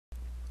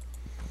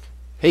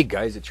Hey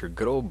guys, it's your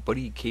good old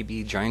buddy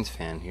KB Giants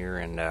fan here,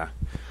 and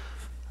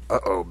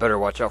uh-oh, better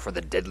watch out for the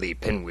deadly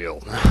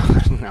Pinwheel.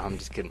 No, I'm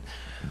just kidding.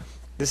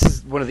 This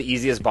is one of the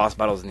easiest boss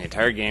battles in the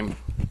entire game,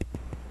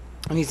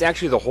 and he's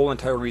actually the whole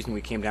entire reason we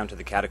came down to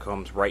the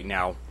catacombs right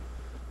now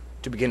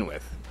to begin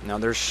with. Now,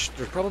 there's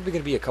probably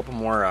going to be a couple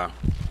more of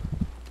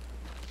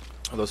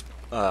those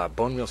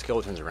bone meal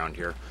skeletons around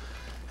here,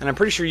 and I'm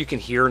pretty sure you can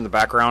hear in the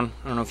background,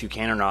 I don't know if you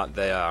can or not,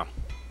 the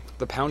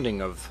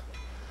pounding of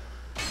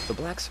the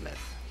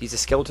blacksmith. He's a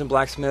skeleton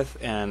blacksmith,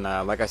 and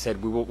like I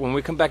said, when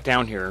we come back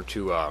down here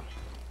to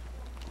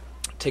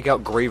take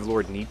out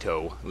Gravelord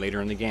Nito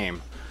later in the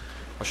game,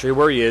 I'll show you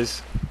where he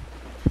is.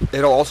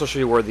 It'll also show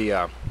you where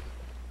the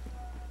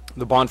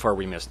bonfire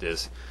we missed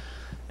is.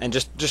 And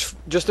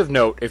just of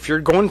note, if you're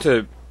going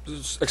to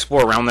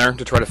explore around there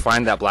to try to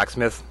find that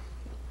blacksmith,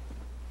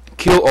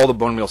 kill all the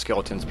bone meal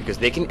skeletons, because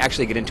they can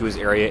actually get into his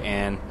area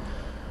and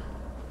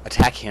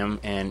attack him,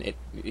 and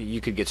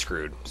you could get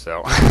screwed.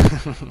 So.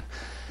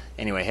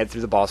 Anyway, head through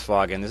the boss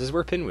fog, and this is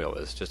where Pinwheel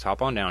is. Just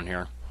hop on down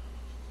here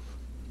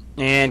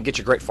and get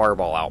your great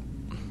fireball out.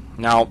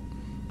 Now,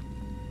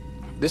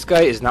 this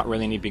guy is not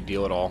really any big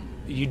deal at all.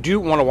 You do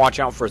want to watch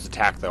out for his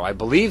attack, though. I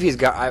believe he's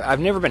got...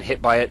 I've never been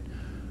hit by it,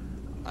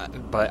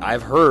 but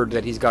I've heard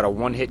that he's got a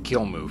one-hit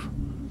kill move.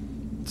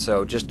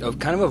 So just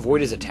kind of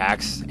avoid his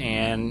attacks,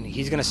 and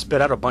he's going to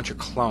spit out a bunch of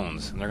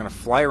clones, and they're going to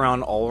fly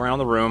around all around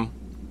the room.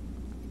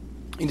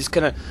 And just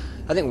kind of...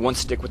 I think one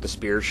stick with the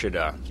spear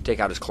should take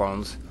out his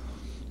clones.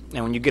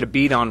 And when you get a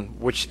beat on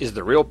which is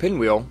the real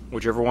Pinwheel,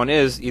 whichever one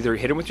is, either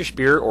hit him with your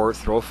spear or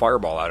throw a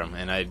fireball at him,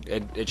 and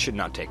it should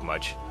not take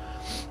much.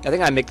 I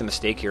think I make the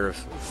mistake here of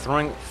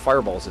throwing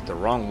fireballs at the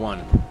wrong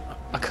one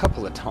a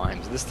couple of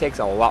times. This takes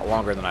a lot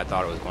longer than I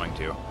thought it was going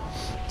to.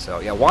 So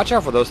yeah, watch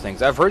out for those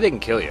things. I've heard they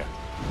can kill you.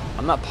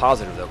 I'm not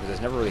positive though, because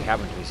it's never really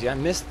happened to me. See, I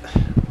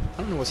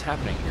don't know what's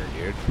happening here,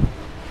 dude.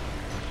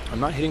 I'm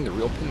not hitting the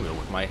real Pinwheel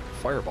with my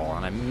fireball,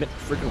 and I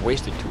freaking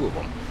wasted 2 of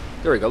them.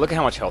 There we go, look at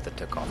how much health it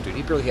took off, dude.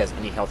 He barely has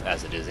any health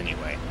as it is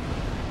anyway.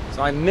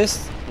 So I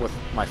missed with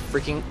my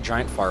freaking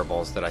giant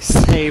fireballs that I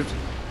saved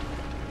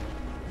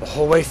the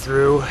whole way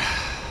through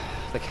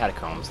the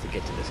catacombs to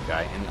get to this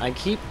guy. And I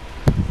keep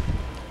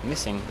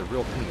missing the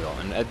real Pinwheel.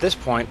 And at this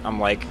point, I'm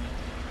like,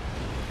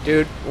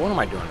 dude, what am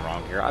I doing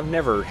wrong here? I've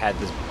never had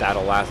this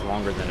battle last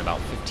longer than about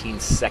 15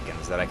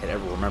 seconds that I could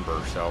ever remember.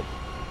 So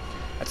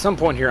at some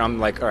point here, I'm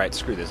like, alright,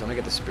 screw this. I'm going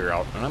to get the spear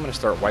out, and I'm going to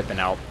start wiping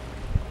out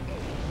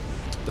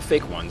the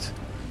fake ones.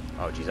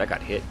 Oh jeez, I got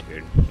hit,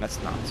 dude.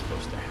 That's not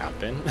supposed to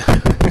happen.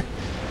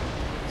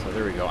 So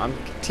there we go. I'm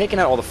taking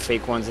out all the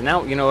fake ones, and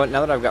now, you know what,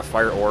 now that I've got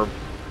fire orb,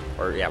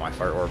 or yeah, my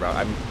fire orb out,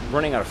 I'm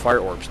running out of fire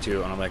orbs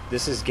too, and I'm like,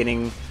 this is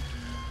getting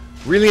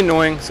really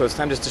annoying, so it's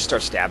time just to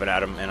start stabbing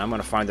at him, and I'm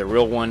going to find the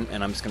real one,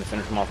 and I'm just going to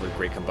finish him off with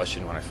great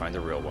combustion when I find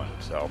the real one.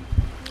 So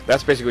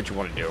that's basically what you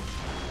want to do.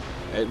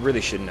 It really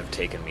shouldn't have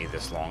taken me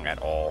this long at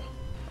all.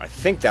 I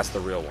think that's the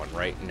real one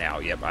right now.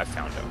 Yep, I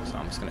found him. So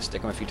I'm just going to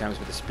stick him a few times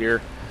with the spear,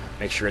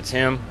 make sure it's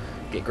him,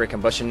 get great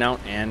combustion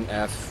out, and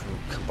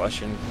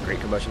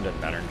great combustion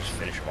doesn't matter, and just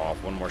finish him off.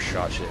 One more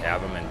shot should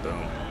have him, and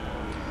boom.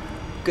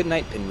 Good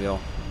night, Pinwheel.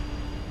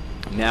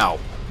 Now,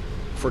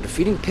 for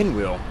defeating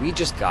Pinwheel, we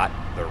just got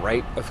the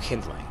Rite of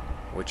Kindling,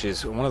 which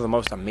is one of the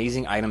most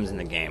amazing items in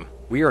the game.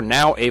 We are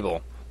now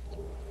able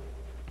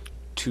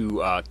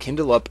to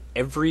kindle up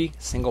every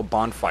single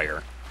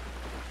bonfire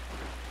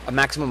a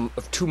maximum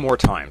of 2 more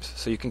times.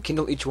 So you can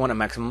kindle each one a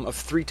maximum of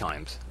 3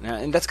 times. Now,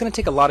 and that's going to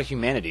take a lot of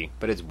humanity,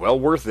 but it's well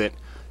worth it,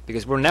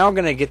 because we're now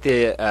going to get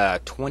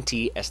the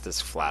 20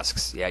 Estus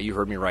flasks. Yeah, you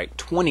heard me right.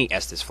 20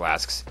 Estus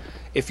flasks.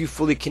 If you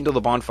fully kindle the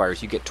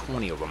bonfires, you get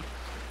 20 of them.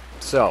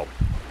 So,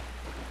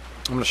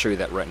 I'm going to show you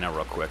that right now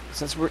real quick.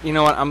 Since we're, you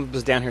know what, I'm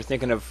just down here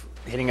thinking of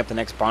hitting up the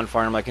next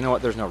bonfire. I'm like, you know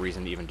what, there's no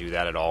reason to even do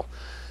that at all.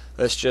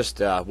 Let's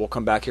just, we'll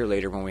come back here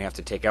later when we have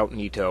to take out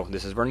Nito.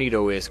 This is where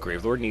Nito is,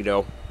 Gravelord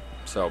Nito.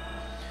 So,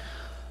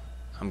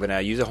 I'm going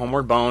to use a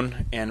homeward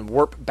bone and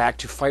warp back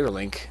to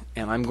Firelink,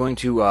 and I'm going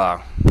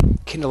to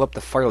kindle up the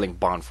Firelink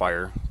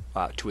bonfire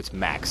to its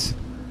max.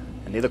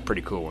 And they look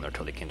pretty cool when they're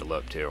totally kindled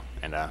up too.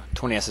 And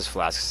 20 SS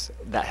flasks,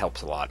 that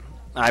helps a lot.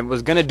 I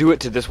was going to do it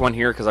to this one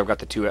here because I've got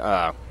the two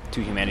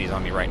humanities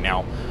on me right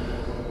now.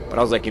 But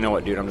I was like, you know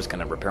what, dude, I'm just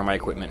going to repair my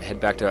equipment, head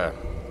back to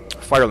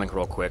Firelink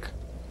real quick.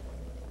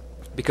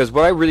 Because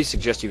what I really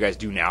suggest you guys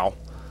do now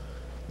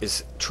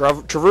is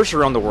traverse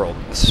around the world,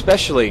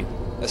 especially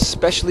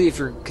if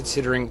you're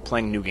considering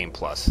playing New Game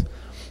Plus.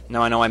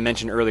 Now I know I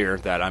mentioned earlier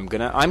that I'm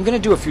gonna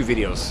do a few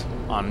videos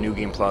on New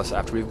Game Plus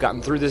after we've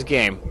gotten through this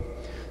game,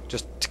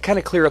 just to kind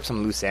of clear up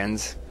some loose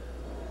ends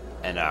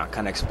and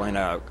kind of explain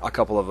a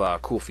couple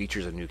of cool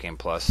features of New Game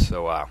Plus.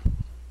 So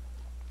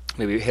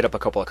maybe hit up a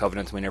couple of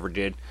covenants we never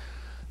did.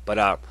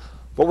 But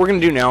what we're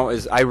gonna do now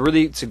is I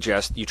really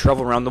suggest you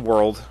travel around the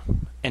world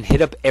and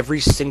hit up every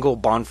single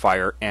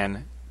bonfire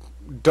and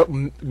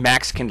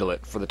max kindle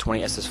it for the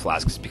 20 Estus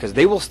flasks, because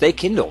they will stay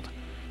kindled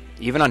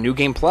even on New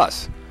Game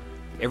Plus.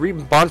 Every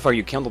bonfire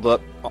you kindled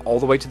up all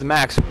the way to the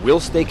max will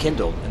stay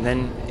kindled, and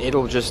then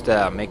it'll just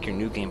make your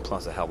New Game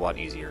Plus a hell of a lot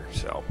easier.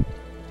 So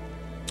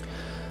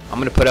I'm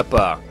going to put up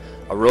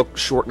a real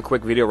short and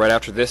quick video right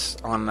after this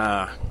on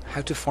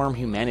how to farm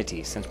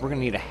humanity, since we're going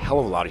to need a hell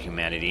of a lot of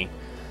humanity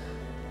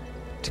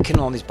to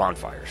kindle on these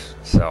bonfires.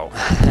 So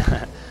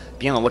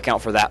be on the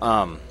lookout for that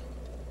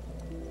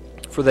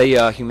for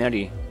the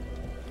humanity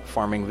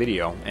farming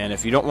video. And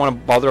if you don't want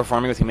to bother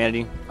farming with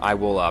humanity, I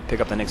will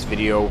pick up the next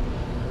video.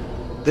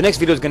 The next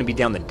video is going to be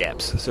down the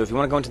depths. So if you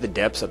want to go into the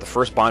depths, at the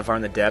first bonfire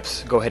in the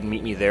depths, go ahead and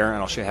meet me there,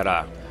 and I'll show you how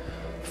to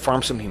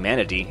farm some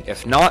humanity.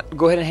 If not,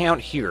 go ahead and hang out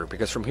here,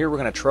 because from here we're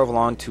going to travel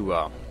on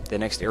to the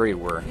next area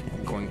we're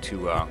going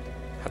to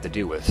have to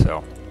deal with.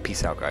 So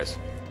peace out, guys.